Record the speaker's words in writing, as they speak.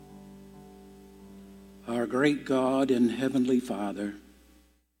Our great God and Heavenly Father,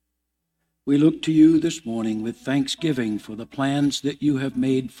 we look to you this morning with thanksgiving for the plans that you have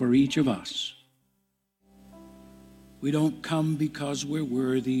made for each of us. We don't come because we're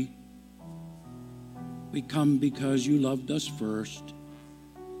worthy. We come because you loved us first.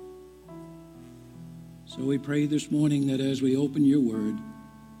 So we pray this morning that as we open your word,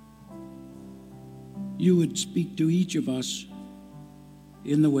 you would speak to each of us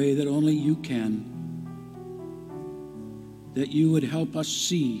in the way that only you can, that you would help us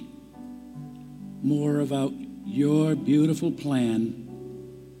see more about your beautiful plan.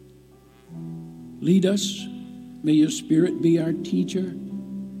 Lead us. May your Spirit be our teacher.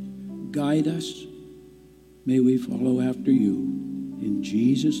 Guide us. May we follow after you. In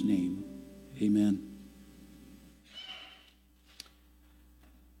Jesus' name, amen.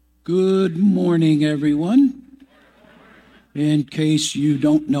 Good morning, everyone. In case you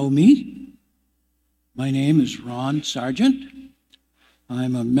don't know me, my name is Ron Sargent.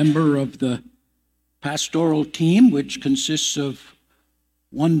 I'm a member of the pastoral team, which consists of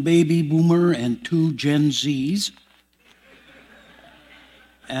one baby boomer and two Gen Zs.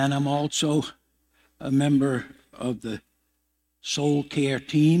 And I'm also a member of the soul care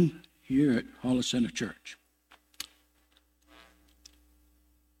team here at Hollis Center Church.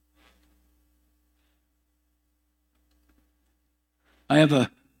 I have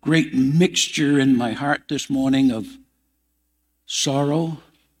a great mixture in my heart this morning of sorrow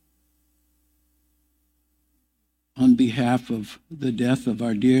on behalf of the death of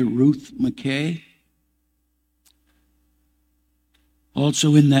our dear Ruth McKay.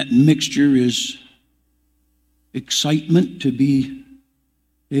 Also in that mixture is excitement to be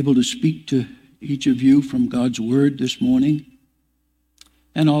able to speak to each of you from God's word this morning,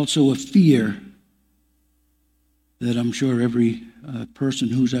 and also a fear that I'm sure every person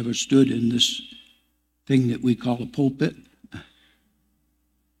who's ever stood in this thing that we call a pulpit,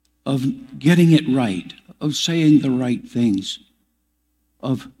 of getting it right, of saying the right things,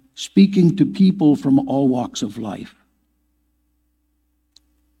 of speaking to people from all walks of life.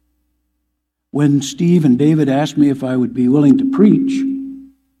 When Steve and David asked me if I would be willing to preach,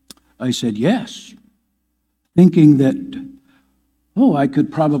 I said yes, thinking that, I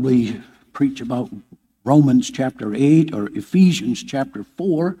could probably preach about Romans chapter 8 or Ephesians chapter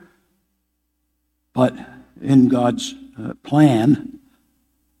 4, but in God's plan,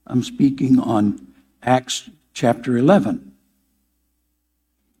 I'm speaking on Acts chapter 11.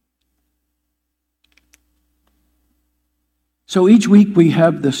 So each week we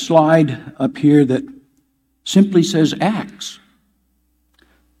have the slide up here that simply says Acts.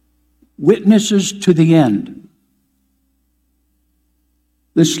 Witnesses to the end.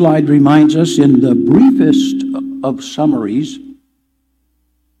 This slide reminds us in the briefest of summaries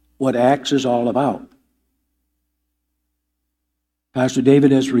what Acts is all about. Pastor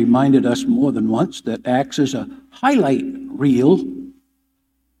David has reminded us more than once that Acts is a highlight reel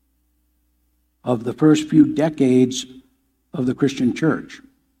of the first few decades of the Christian church.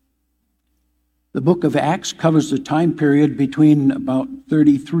 The book of Acts covers the time period between about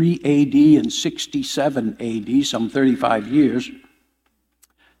 33 AD and 67 AD, some 35 years.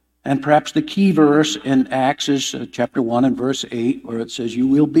 And perhaps the key verse in Acts is chapter 1 and verse 8, where it says, "You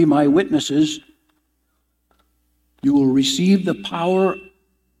will be my witnesses. You will receive the power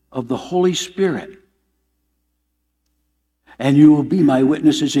of the Holy Spirit. And you will be my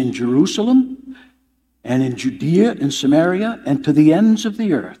witnesses in Jerusalem and in Judea and Samaria and to the ends of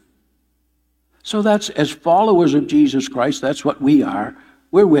the earth." So that's, as followers of Jesus Christ, that's what we are.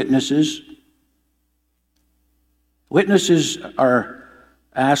 We're witnesses. Witnesses are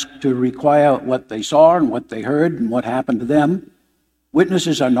asked to recount what they saw and what they heard and what happened to them.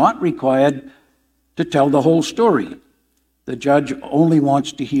 Witnesses are not required to tell the whole story. The judge only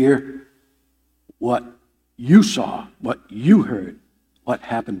wants to hear what you saw, what you heard, what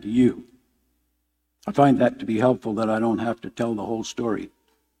happened to you. I find that to be helpful, that I don't have to tell the whole story.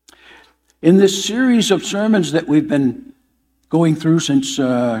 In this series of sermons that we've been going through since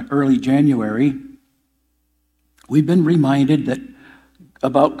early January, we've been reminded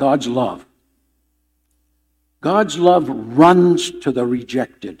about God's love. God's love runs to the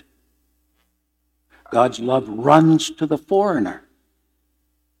rejected. God's love runs to the foreigner,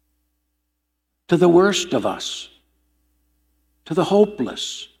 to the worst of us, to the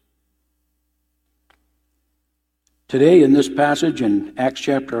hopeless. Today in this passage in Acts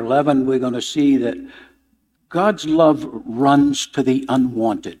chapter 11, we're going to see that God's love runs to the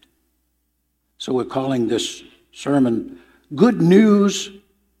unwanted. So we're calling this sermon Good News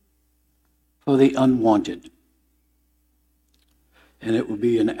for the Unwanted. And it will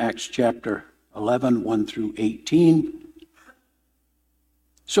be in Acts chapter 11, 1 through 18.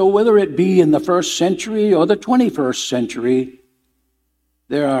 So whether it be in the first century or the 21st century,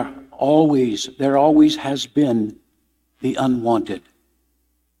 there always has been the unwanted.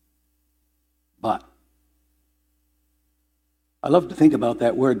 But I love to think about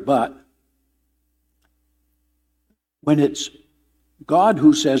that word, but. When it's God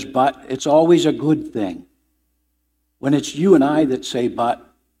who says but, it's always a good thing. When it's you and I that say but,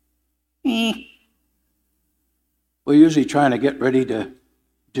 we're usually trying to get ready to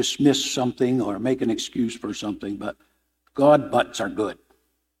dismiss something or make an excuse for something, but God buts are good.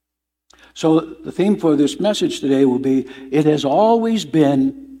 So the theme for this message today will be, it has always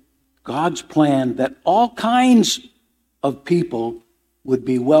been God's plan that all kinds of people would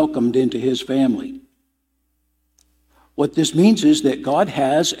be welcomed into his family. What this means is that God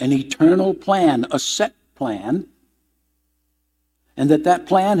has an eternal plan, a set plan, and that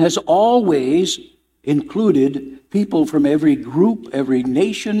plan has always included people from every group, every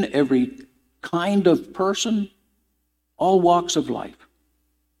nation, every kind of person, all walks of life.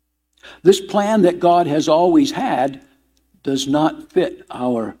 This plan that God has always had does not fit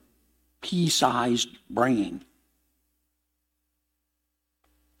our pea-sized brain.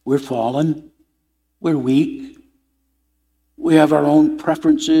 We're fallen, we're weak, we have our own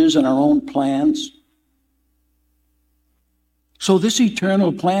preferences and our own plans. So this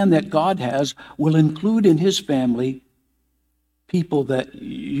eternal plan that God has will include in his family people that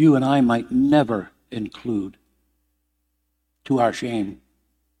you and I might never include, to our shame.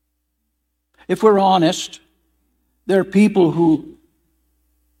 If we're honest, there are people who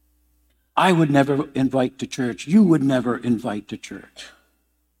I would never invite to church, you would never invite to church.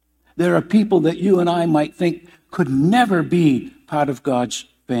 There are people that you and I might think could never be part of God's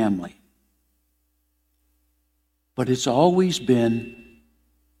family. But it's always been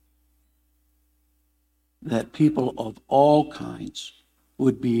that people of all kinds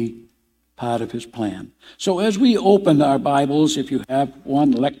would be part of his plan. So as we open our Bibles, if you have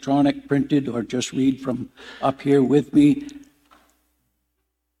one electronic, printed, or just read from up here with me,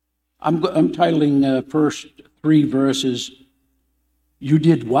 I'm titling the first 3 verses, You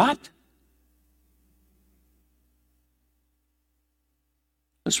Did What?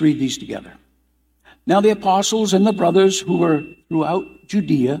 Let's read these together. Now the apostles and the brothers who were throughout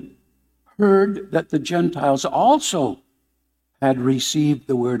Judea heard that the Gentiles also had received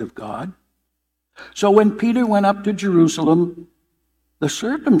the word of God. So when Peter went up to Jerusalem, the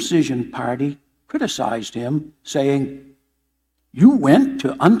circumcision party criticized him, saying, You went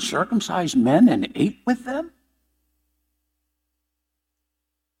to uncircumcised men and ate with them?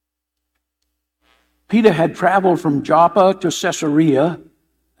 Peter had traveled from Joppa to Caesarea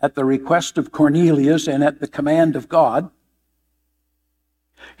at the request of Cornelius and at the command of God.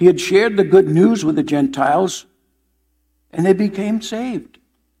 He had shared the good news with the Gentiles, and they became saved.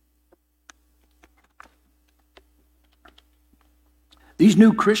 These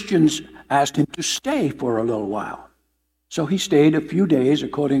new Christians asked him to stay for a little while. So he stayed a few days,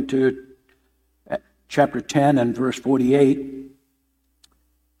 according to chapter 10 and verse 48.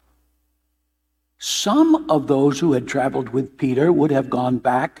 Some of those who had traveled with Peter would have gone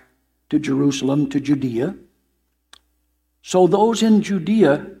back to Jerusalem, to Judea. So those in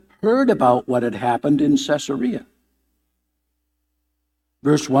Judea heard about what had happened in Caesarea.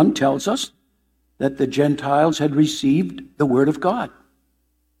 Verse 1 tells us that the Gentiles had received the word of God.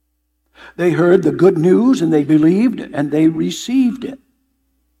 They heard the good news and they believed and they received it.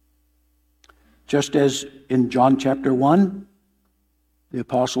 Just as in John chapter 1, the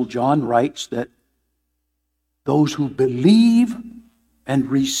Apostle John writes that those who believe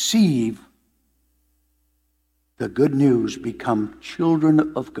and receive the good news become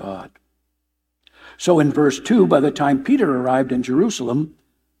children of God. So in verse 2, by the time Peter arrived in Jerusalem,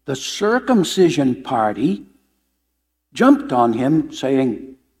 the circumcision party jumped on him,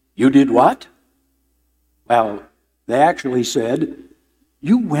 saying, You did what? Well, they actually said,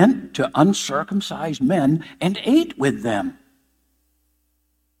 You went to uncircumcised men and ate with them.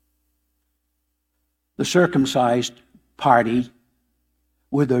 The circumcised party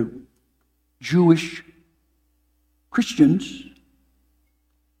were the Jewish Christians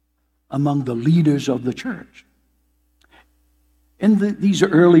among the leaders of the church. In these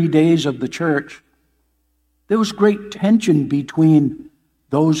early days of the church, there was great tension between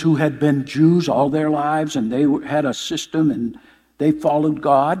those who had been Jews all their lives and they had a system and they followed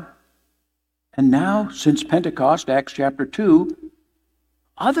God. And now, since Pentecost, Acts chapter 2,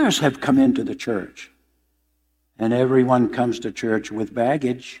 others have come into the church. And everyone comes to church with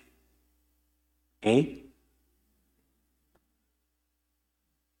baggage. Eh?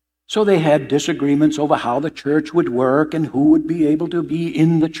 So they had disagreements over how the church would work and who would be able to be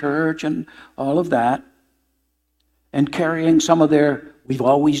in the church and all of that. And carrying some of their "we've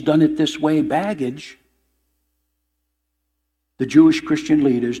always done it this way" baggage, the Jewish Christian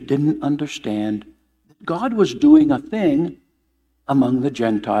leaders didn't understand that God was doing a thing among the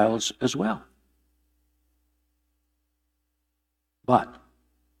Gentiles as well. But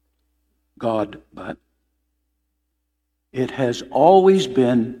it has always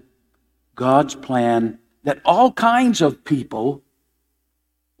been God's plan that all kinds of people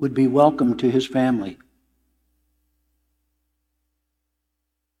would be welcome to his family.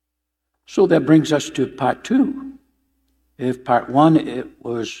 So that brings us to part 2. If part 1 it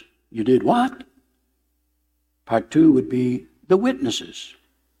was, you did what? Part 2 would be the witnesses.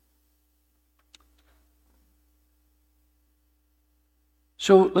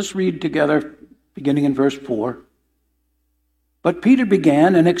 So let's read together, beginning in verse 4. But Peter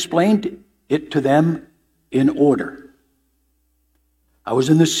began and explained it to them in order. I was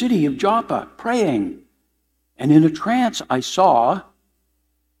in the city of Joppa praying, and in a trance I saw a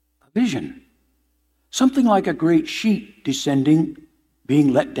vision, something like a great sheet descending,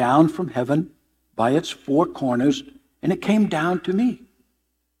 being let down from heaven by its 4 corners, and it came down to me.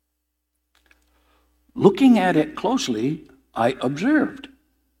 Looking at it closely, I observed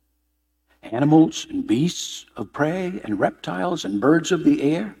animals and beasts of prey and reptiles and birds of the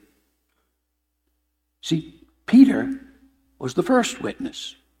air. See, Peter was the first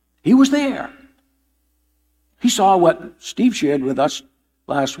witness. He was there. He saw what Steve shared with us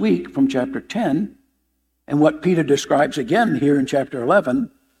last week from chapter 10 and what Peter describes again here in chapter 11.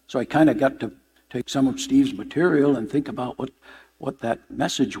 So I kind of got to take some of Steve's material and think about what that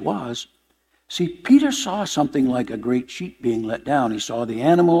message was. See, Peter saw something like a great sheet being let down. He saw the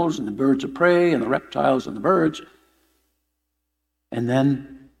animals and the birds of prey and the reptiles and the birds. And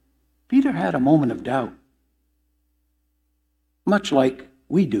then Peter had a moment of doubt, much like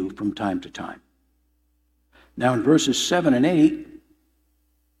we do from time to time. Now in verses 7 and 8,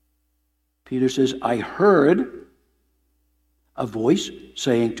 Peter says, I heard a voice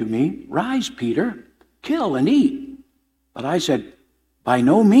saying to me, "Rise, Peter, kill and eat." But I said, "By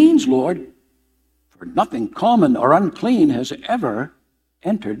no means, Lord, for nothing common or unclean has ever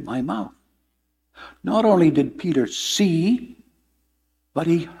entered my mouth." Not only did Peter see, but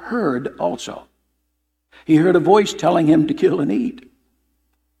he heard also. He heard a voice telling him to kill and eat.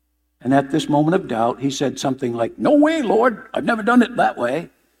 And at this moment of doubt, he said something like, "No way, Lord, I've never done it that way."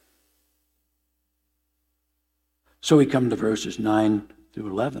 So we come to verses 9 through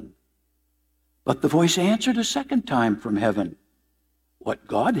 11. But the voice answered a second time from heaven, "What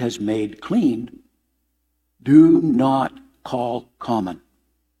God has made clean, do not call common."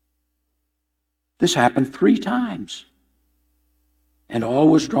 This happened 3 times. And all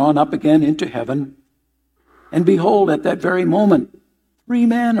was drawn up again into heaven. And behold, at that very moment, 3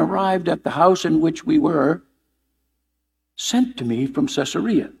 men arrived at the house in which we were, sent to me from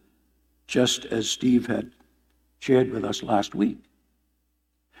Caesarea, just as Steve had shared with us last week.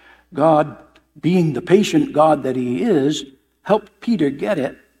 God, being the patient God that he is, helped Peter get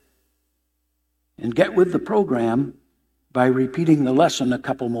it and get with the program by repeating the lesson a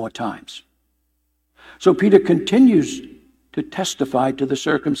couple more times. So Peter continues to testify to the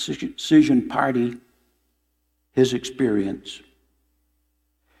circumcision party his experience.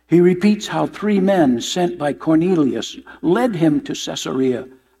 He repeats how 3 men sent by Cornelius led him to Caesarea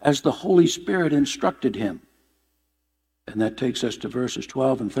as the Holy Spirit instructed him. And that takes us to verses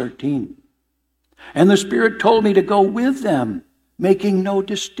 12 and 13. And the Spirit told me to go with them, making no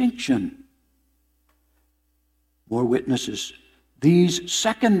distinction. More witnesses. These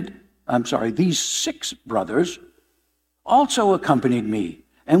 6 brothers also accompanied me,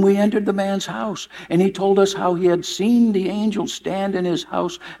 and we entered the man's house, and he told us how he had seen the angel stand in his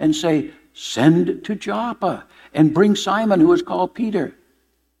house and say, "Send to Joppa and bring Simon, who is called Peter.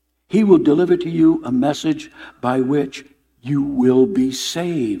 He will deliver to you a message by which you will be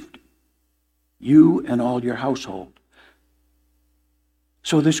saved, you and all your household."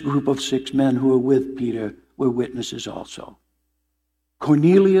 So this group of 6 men who were with Peter were witnesses also.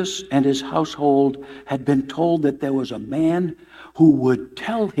 Cornelius and his household had been told that there was a man who would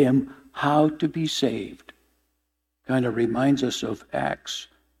tell him how to be saved. Kind of reminds us of Acts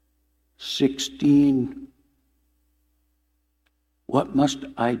 16. What must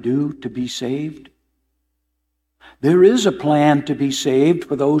I do to be saved? There is a plan to be saved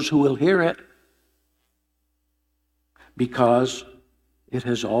for those who will hear it, because it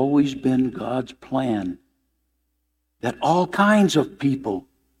has always been God's plan that all kinds of people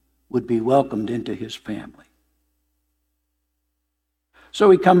would be welcomed into his family. So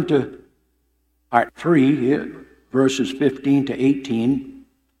we come to part 3 here, verses 15 to 18.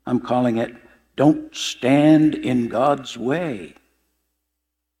 I'm calling it, Don't Stand in God's Way.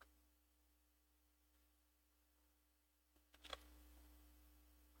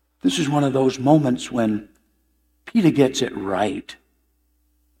 This is one of those moments when Peter gets it right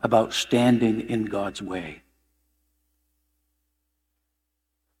about standing in God's way.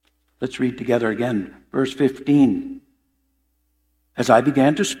 Let's read together again. Verse 15. As I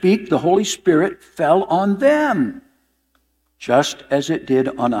began to speak, the Holy Spirit fell on them, just as it did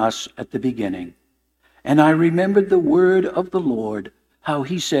on us at the beginning. And I remembered the word of the Lord, how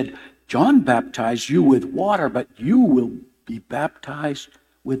he said, John baptized you with water, but you will be baptized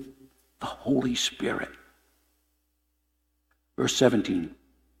with the Holy Spirit. Verse 17.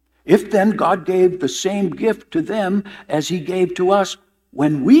 If then God gave the same gift to them as he gave to us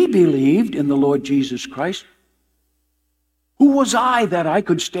when we believed in the Lord Jesus Christ, who was I that I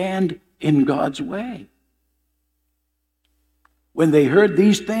could stand in God's way? When they heard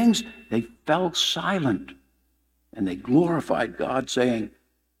these things, they fell silent, and they glorified God, saying,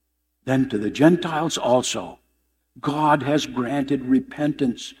 Then to the Gentiles also, God has granted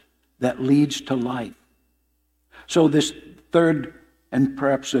repentance that leads to life. So this third and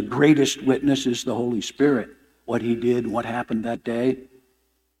perhaps the greatest witness is the Holy Spirit, what he did, what happened that day.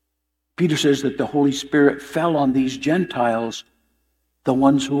 Peter says that the Holy Spirit fell on these Gentiles, the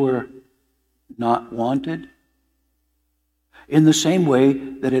ones who were not wanted, in the same way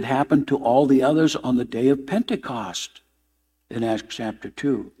that it happened to all the others on the day of Pentecost in Acts chapter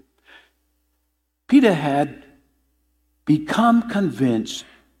 2. Peter had become convinced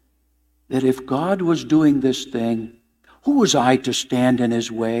that if God was doing this thing, who was I to stand in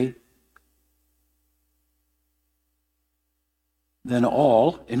his way? Then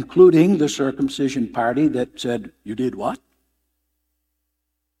all, including the circumcision party that said, You did what?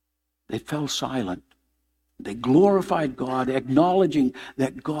 They fell silent. They glorified God, acknowledging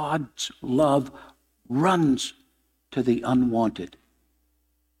that God's love runs to the unwanted.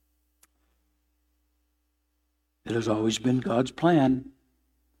 It has always been God's plan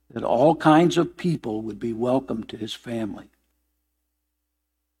that all kinds of people would be welcome to his family.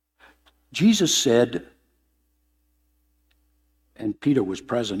 Jesus said, and Peter was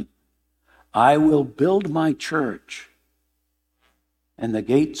present, I will build my church, and the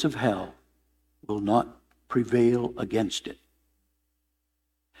gates of hell will not prevail against it.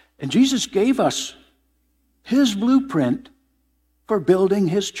 And Jesus gave us his blueprint for building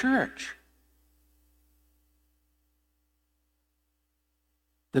his church.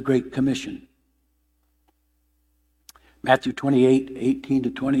 The Great Commission. Matthew 28, 18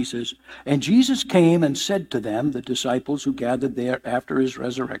 to 20 says, And Jesus came and said to them, the disciples who gathered there after his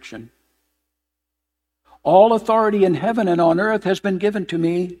resurrection, All authority in heaven and on earth has been given to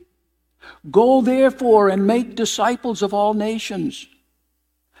me. Go therefore and make disciples of all nations,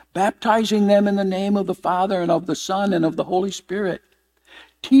 baptizing them in the name of the Father and of the Son and of the Holy Spirit,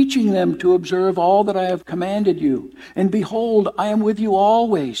 teaching them to observe all that I have commanded you. And behold, I am with you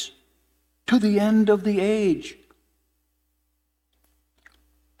always, to the end of the age.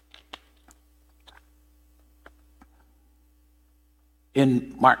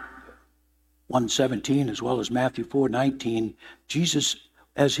 In Mark 1:17, as well as Matthew 4:19, Jesus,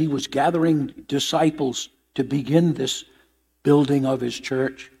 as he was gathering disciples to begin this building of his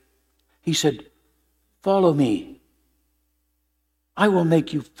church, he said, Follow me. I will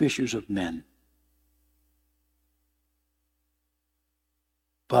make you fishers of men.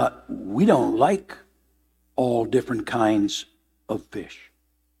 But we don't like all different kinds of fish.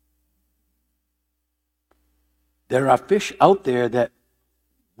 There are fish out there that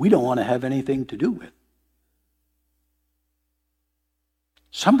we don't want to have anything to do with.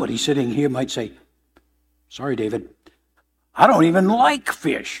 Somebody sitting here might say, Sorry, David, I don't even like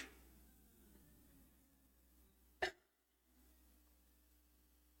fish.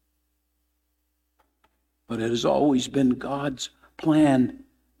 But it has always been God's plan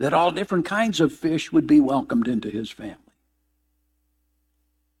that all different kinds of fish would be welcomed into his family.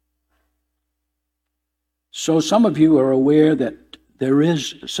 So some of you are aware that there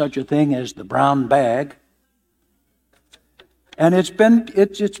is such a thing as the brown bag. And it's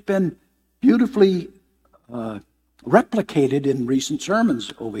been beautifully replicated in recent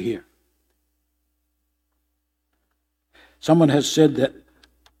sermons over here. Someone has said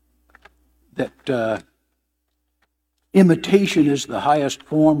that imitation is the highest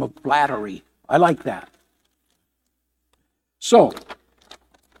form of flattery. I like that. So,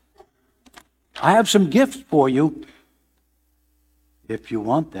 I have some gifts for you if you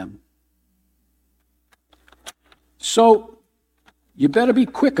want them. So, you better be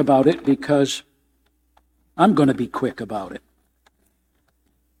quick about it, because I'm going to be quick about it.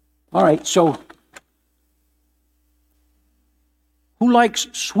 All right, so who likes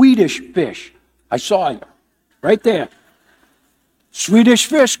Swedish fish? I saw it right there. Swedish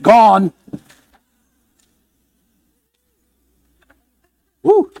fish gone.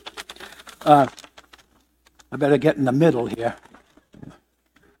 Woo! I better get in the middle here.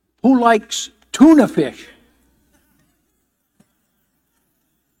 Who likes tuna fish?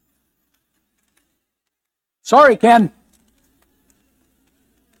 Sorry, Ken.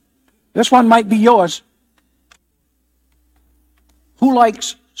 This one might be yours. Who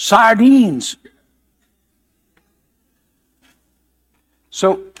likes sardines?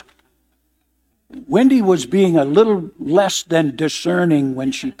 So, Wendy was being a little less than discerning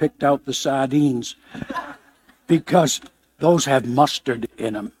when she picked out the sardines, because those have mustard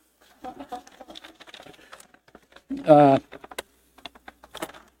in them.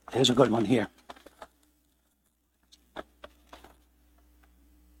 Here's a good one here.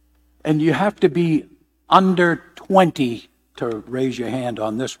 And you have to be under 20 to raise your hand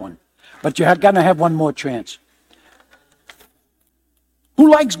on this one. But you're going to have one more chance. Who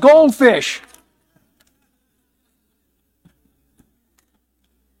likes goldfish?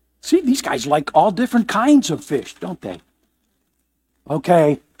 See, these guys like all different kinds of fish, don't they?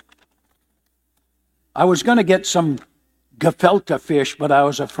 Okay. I was going to get some gefilte fish, but I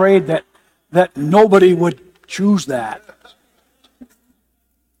was afraid that nobody would choose that.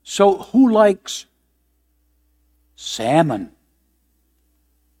 So who likes salmon?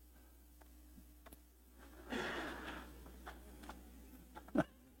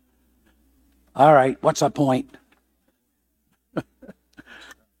 All right, what's the point?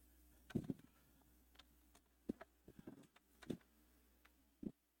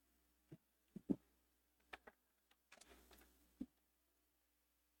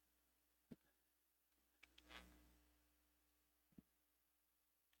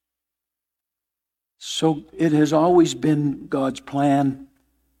 So it has always been God's plan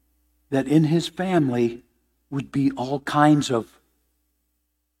that in his family would be all kinds of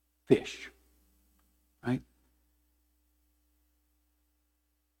fish, right?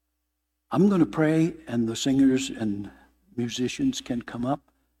 I'm going to pray, and the singers and musicians can come up.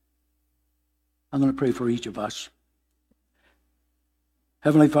 I'm going to pray for each of us.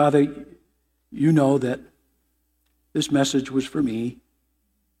 Heavenly Father, you know that this message was for me.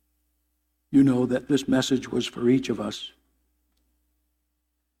 You know that this message was for each of us.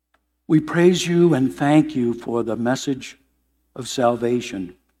 We praise you and thank you for the message of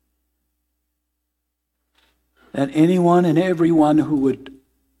salvation. That anyone and everyone who would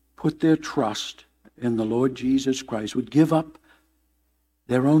put their trust in the Lord Jesus Christ would give up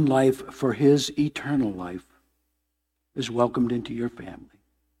their own life for his eternal life is welcomed into your family.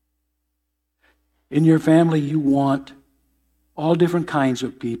 In your family, you want all different kinds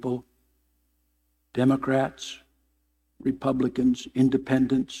of people. Democrats, Republicans,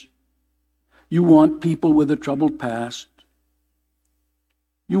 independents. You want people with a troubled past.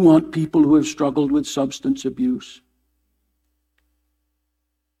 You want people who have struggled with substance abuse.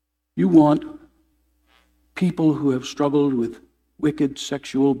 You want people who have struggled with wicked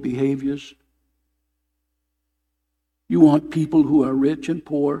sexual behaviors. You want people who are rich and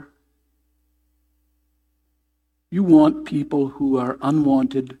poor. You want people who are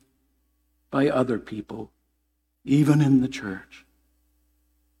unwanted by other people, even in the church.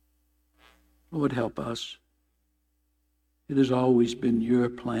 Lord, help us. It has always been your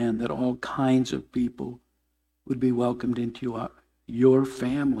plan that all kinds of people would be welcomed into your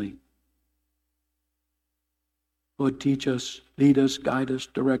family. Lord, teach us, lead us, guide us,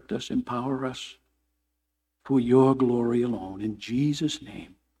 direct us, empower us for your glory alone. In Jesus'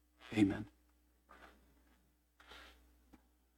 name, amen.